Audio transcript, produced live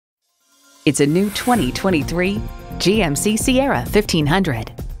It's a new 2023 GMC Sierra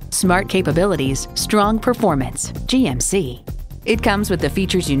 1500. Smart capabilities, strong performance, GMC. It comes with the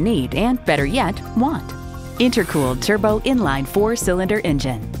features you need and, better yet, want. Intercooled turbo inline 4-cylinder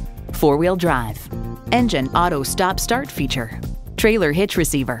engine, 4-wheel drive, engine auto stop-start feature, trailer hitch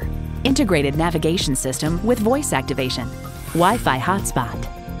receiver, integrated navigation system with voice activation, Wi-Fi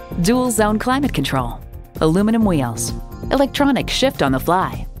hotspot, dual zone climate control, aluminum wheels, electronic shift on the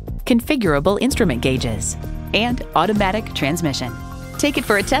fly, configurable instrument gauges, and automatic transmission. Take it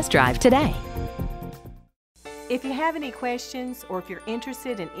for a test drive today. If you have any questions or if you're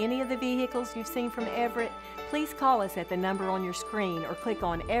interested in any of the vehicles you've seen from Everett, please call us at the number on your screen or click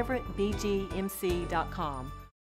on everettbgmc.com.